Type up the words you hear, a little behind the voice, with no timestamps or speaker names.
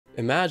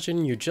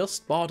Imagine you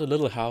just bought a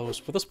little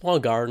house with a small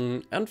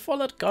garden, and for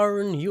that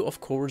garden you of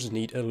course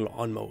need a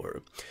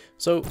lawnmower.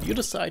 So you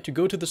decide to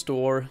go to the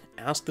store,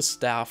 ask the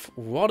staff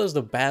what is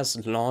the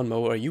best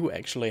lawnmower you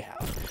actually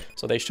have.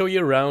 So they show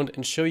you around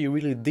and show you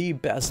really the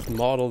best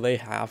model they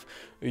have.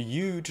 A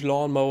huge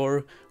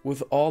lawnmower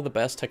with all the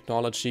best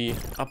technology,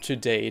 up to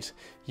date.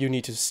 You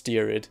need to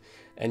steer it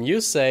and you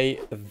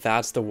say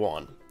that's the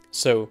one.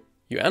 So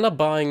you end up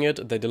buying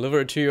it, they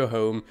deliver it to your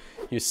home,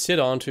 you sit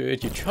onto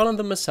it, you chill in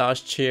the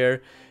massage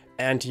chair,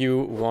 and you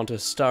want to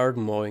start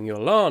mowing your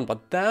lawn.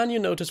 But then you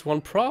notice one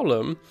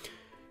problem.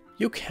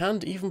 You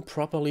can't even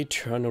properly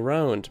turn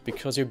around,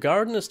 because your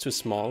garden is too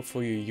small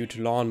for your huge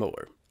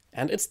lawnmower.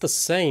 And it's the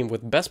same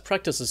with best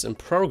practices in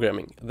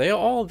programming. They are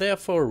all there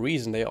for a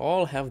reason, they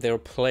all have their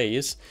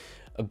place,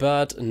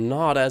 but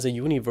not as a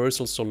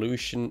universal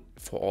solution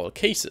for all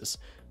cases.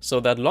 So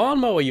that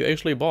lawnmower you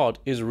actually bought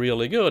is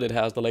really good, it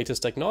has the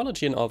latest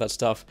technology and all that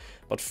stuff,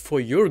 but for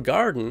your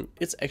garden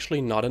it's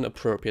actually not an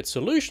appropriate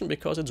solution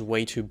because it's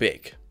way too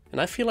big. And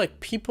I feel like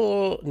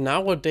people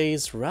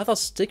nowadays rather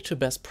stick to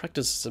best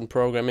practices in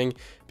programming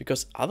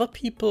because other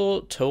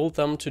people told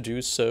them to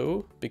do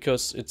so,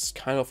 because it's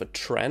kind of a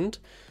trend,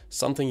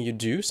 something you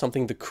do,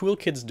 something the cool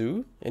kids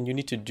do, and you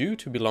need to do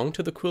to belong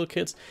to the cool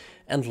kids,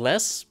 and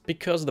less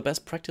because the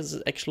best practice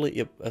is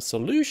actually a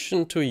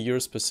solution to your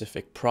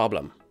specific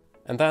problem.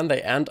 And then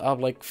they end up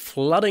like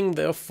flooding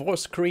their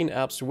 4-screen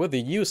apps with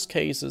the use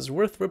cases,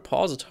 with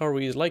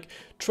repositories, like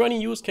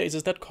 20 use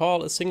cases that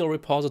call a single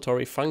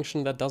repository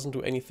function that doesn't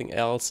do anything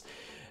else.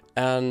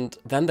 And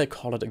then they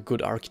call it a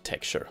good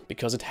architecture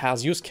because it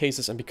has use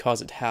cases and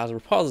because it has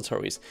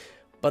repositories.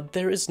 But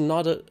there is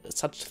not a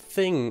such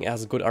thing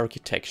as a good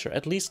architecture,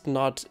 at least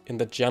not in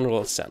the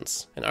general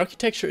sense. An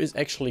architecture is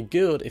actually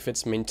good if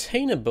it's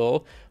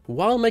maintainable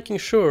while making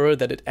sure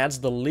that it adds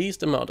the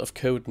least amount of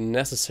code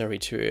necessary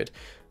to it.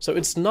 So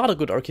it's not a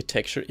good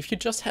architecture if you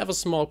just have a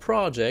small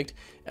project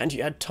and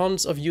you add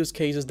tons of use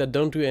cases that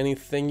don't do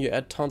anything, you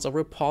add tons of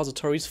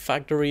repositories,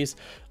 factories,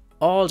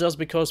 all just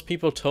because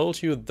people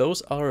told you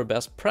those are a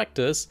best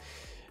practice.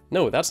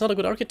 No, that's not a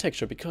good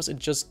architecture because it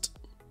just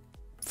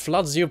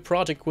floods your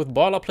project with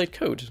boilerplate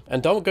code.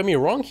 And don't get me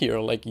wrong here,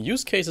 like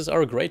use cases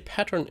are a great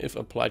pattern if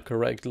applied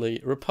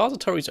correctly,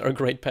 repositories are a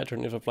great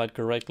pattern if applied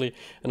correctly,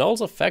 and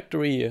also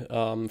factory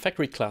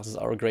classes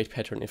are a great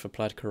pattern if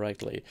applied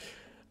correctly.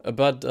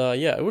 But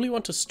yeah, I really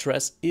want to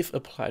stress if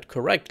applied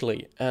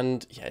correctly.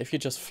 And yeah, if you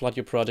just flood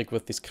your project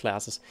with these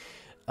classes,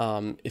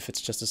 if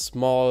it's just a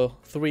small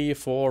 3,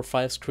 4,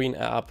 5 screen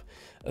app,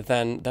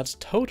 then that's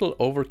total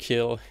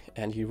overkill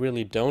and you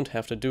really don't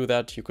have to do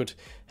that. You could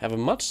have a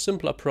much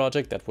simpler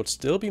project that would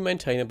still be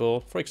maintainable.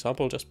 For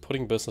example, just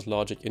putting business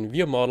logic in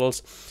view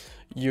models.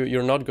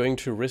 You're not going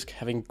to risk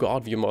having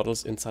God view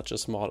models in such a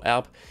small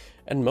app.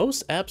 And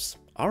most apps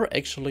are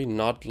actually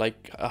not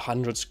like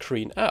 100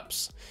 screen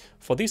apps.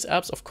 For these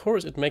apps, of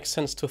course, it makes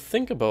sense to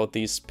think about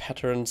these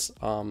patterns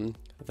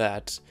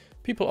that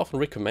people often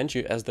recommend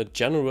you as the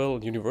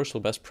general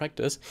universal best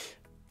practice.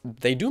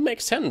 They do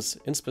make sense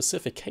in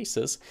specific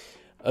cases,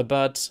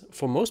 but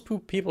for most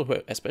people who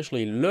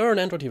especially learn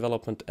Android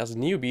development as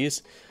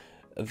newbies,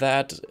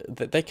 that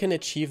they can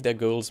achieve their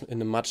goals in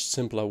a much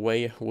simpler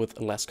way with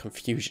less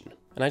confusion.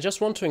 And I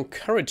just want to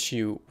encourage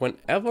you,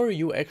 whenever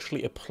you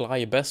actually apply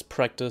a best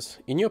practice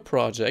in your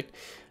project,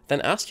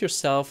 then ask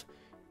yourself,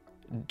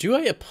 do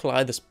I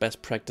apply this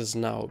best practice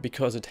now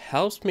because it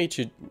helps me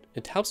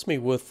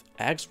with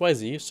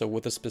XYZ, so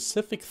with a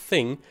specific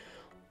thing,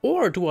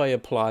 or do I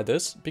apply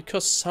this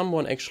because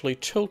someone actually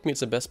told me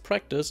it's a best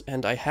practice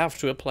and I have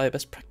to apply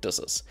best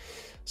practices?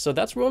 So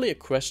that's really a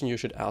question you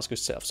should ask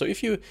yourself. So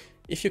if you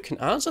can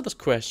answer this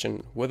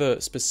question with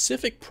a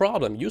specific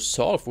problem you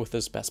solve with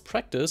this best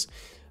practice,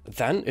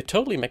 then it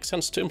totally makes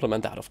sense to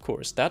implement that, of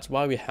course. That's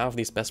why we have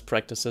these best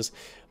practices,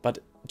 but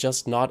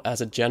just not as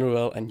a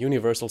general and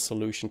universal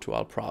solution to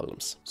all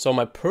problems. So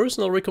my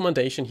personal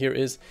recommendation here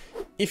is,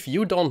 if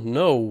you don't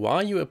know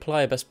why you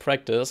apply a best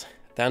practice,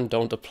 then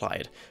don't apply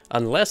it.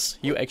 Unless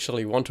you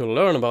actually want to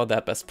learn about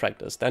that best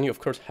practice, then you of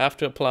course have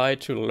to apply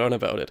to learn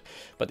about it.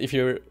 But if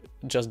you're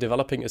just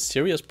developing a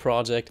serious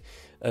project,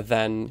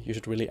 then you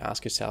should really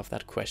ask yourself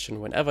that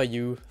question whenever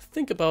you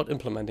think about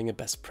implementing a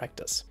best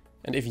practice.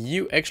 And if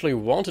you actually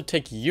want to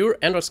take your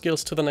Android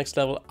skills to the next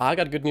level, I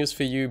got good news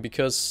for you,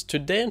 because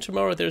today and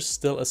tomorrow there's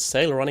still a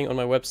sale running on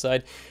my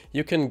website.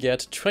 You can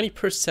get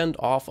 20%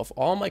 off of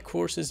all my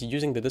courses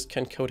using the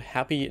discount code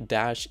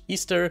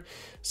happy-easter.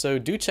 So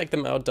do check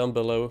them out down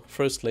below.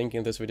 First link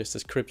in this video's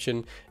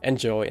description.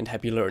 Enjoy and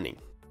happy learning.